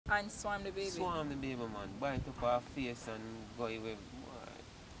And swarm the baby? Swarm the baby, man. Bite up her face and go away.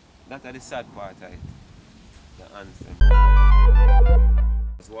 That's the sad part of it. The anthem. I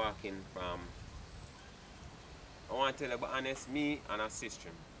was walking from... I want to tell you about honest, me and her sister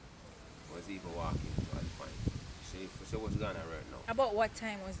was even walking to the point. She was gone right now. About what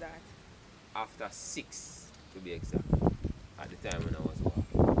time was that? After 6, to be exact. At the time when I was walking.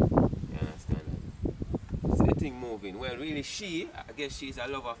 You understand? See the thing moving. Well, really I guess she's a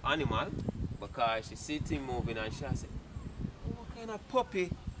lover of animal, because she see the thing moving and she said, what kind of puppy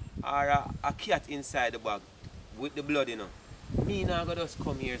or a cat inside the bag with the blood, you know? Me now go just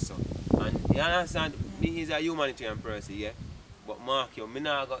come here, so. And you understand, me is a humanitarian person, yeah? But mark you, me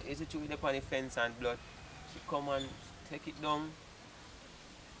now go, is it true with the fence and blood? She come and take it down.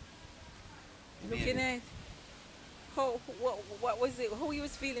 Looking at it. What was it? How you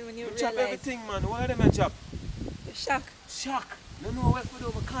was feeling when you realized? Chop everything, man. Why them I chop? Shock. Shock. No, what we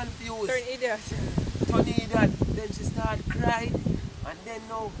do, we confused. Turn idiot. Turn idiot. Then she start crying. And then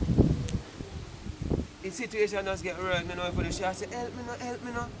now, the situation just get worse. Me know if she say, help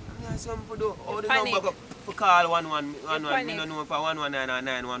me no. Me have something to do. How the number go for call 111. Me no know if I 119 or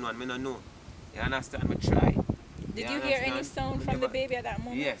 911. Me no know. You understand? Me try. Did you hear any sound from the baby at that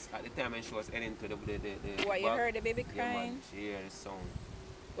moment? Yes, at the time when she was heading to the what, you heard the baby crying? Yeah, man, she heard the sound.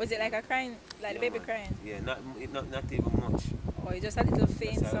 Was it like a crying, like the baby man. crying? Yeah, not even much. Or just a little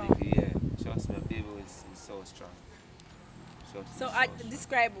faint sound? Yeah, trust me, the baby is so strong. So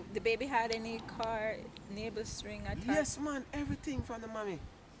describe, the baby had any car, navel string attached? Yes, man, everything from the mommy.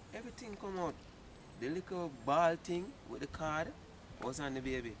 Everything come out. The little ball thing with the card was on the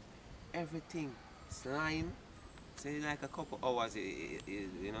baby. Everything. Slime. Say like a couple hours,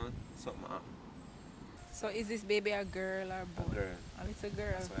 you know, something happened. So is this baby a girl or boy? A girl. A little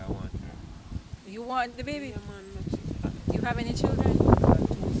girl. That's why I want her. You want the baby? Yeah, man. Do you have any children? 2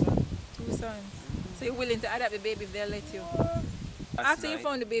 sons. 2 sons. So you're willing to adopt the baby if they'll let you? That's After nice. you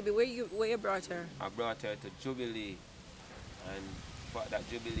found the baby, where you brought her? I brought her to Jubilee, and for that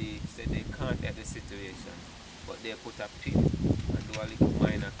Jubilee said they can't get the situation, but they put a pin and do a little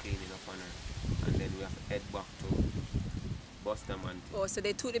minor cleaning up on her, and then we have to head back to Boston. Oh, so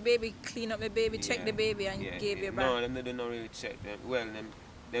they took the baby, clean up the baby, check the baby, and gave you back? No, they don't really check. Well,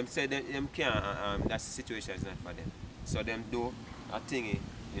 them said them can't, that's the situation is not for them. So them do a thingy,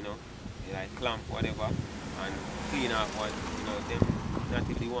 you know, like clamp, whatever, and clean up what, you know, them not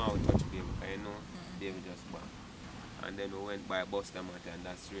if they want to touch baby, because you know, baby just back. And then we went by Boston and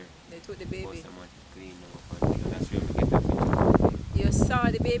that's where they took the baby. Boston clean up, and that's where we get the picture. You saw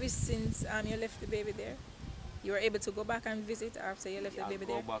the baby since you left the baby there? You were able to go back and visit after you left the baby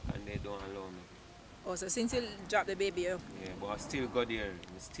there? I go back and they don't allow me. Oh, so since you dropped the baby up? Yeah, but I still go there.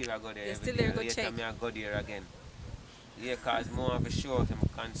 I go there. You every still day. there go Later check? I go there again. Yeah, because more of a show, I'm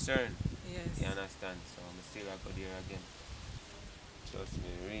concerned. Yes. You understand? So I still go there again. Trust me,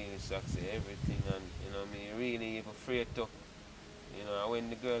 really sucks everything, and you know me really afraid to. You know, when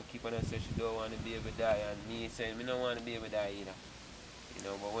the girl keep on saying she don't want the baby die, and me saying me don't want the baby die either. You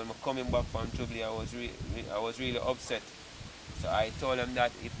know, but when I'm coming back from Jubilee, I was really upset. So I told him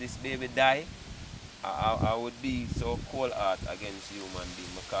that if this baby die, I would be so cold-hearted against human being,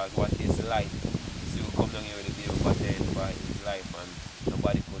 because what is life? So you come down here with the baby, but then for his life, and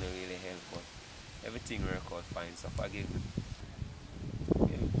nobody couldn't really help. But everything worked out fine, so forgive me.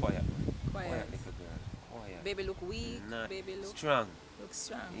 Yeah, quiet, man. Quiet little girl. Quiet. Baby look weak. Nah, baby look strong. Looks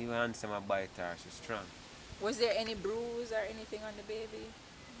strong. Even handsome, I bite her, she's strong. Was there any bruise or anything on the baby?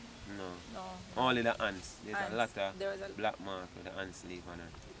 No. No. Only the ants. There's Ants. a lot of black mark with the ants leave on her.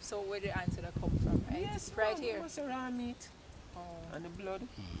 So where did the ants come from? Right? Yes, right here. What's the raw meat? Oh. And the blood.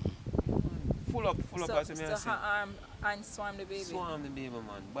 Full up as I say. So her ants swarm the baby? Swarm the baby,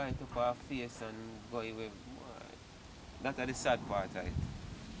 man. Bite up her face and go away. That's the sad part of it.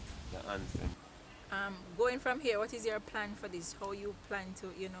 The ants. Going from here, what is your plan for this? How you plan to,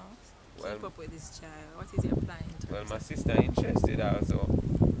 you know, keep up with this child? What is your plan? Well, my sister interested also.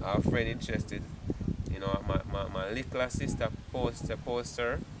 Our friend interested. You know, my little sister posted a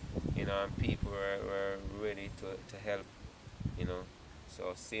poster, you know, and people were ready to help, you know.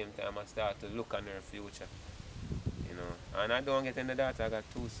 So same time I start to look on her future, you know. And I don't get any daughter, I got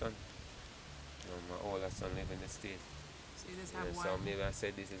 2 sons. You know, my older son live in the state. So you just have one. So maybe I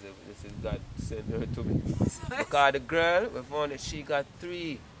said this is God sent her to me. Because the girl, we found that she got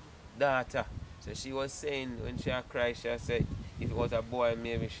 3 daughters. So she was saying when she cried, she said if it was a boy,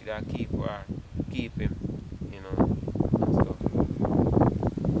 maybe she'd keep him, you know, and stuff.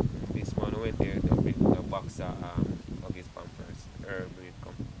 This man went there to bring the box of his pampers, her breed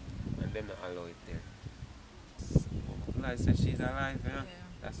come, and then allow it there. So, like I said, she's alive, yeah?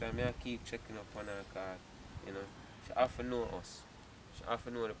 Yeah. That's why I keep checking up on her, cause, you know, she have to know us. She have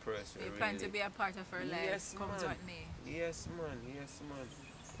to know the person. You plan to be a part of her life, Yes, comes man. what may. Yes, man. Yes, man.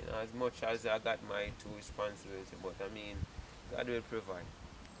 You know, as much as I got my two responsibilities, but I mean, God will provide.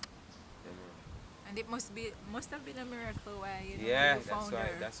 You know. And it must have been a miracle why you found her.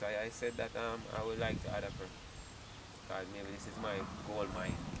 That's why I said that I would like to adopt her. Because maybe this is my gold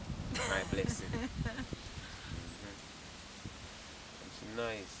mine, my blessing. And she's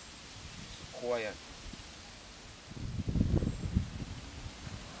nice, she's quiet.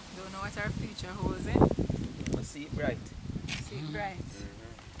 Don't know what our future holds, eh? I see it bright. See it bright. See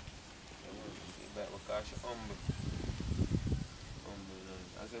it bright because she's humble. Humble, you know.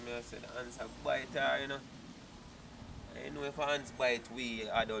 As I said, the ants bite her, you know. I know if ants bite we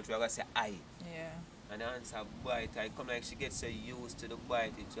adults, we're going to say aye. Yeah. And the ants bite her. It come like she gets so used to the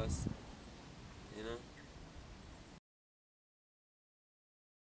bite, it just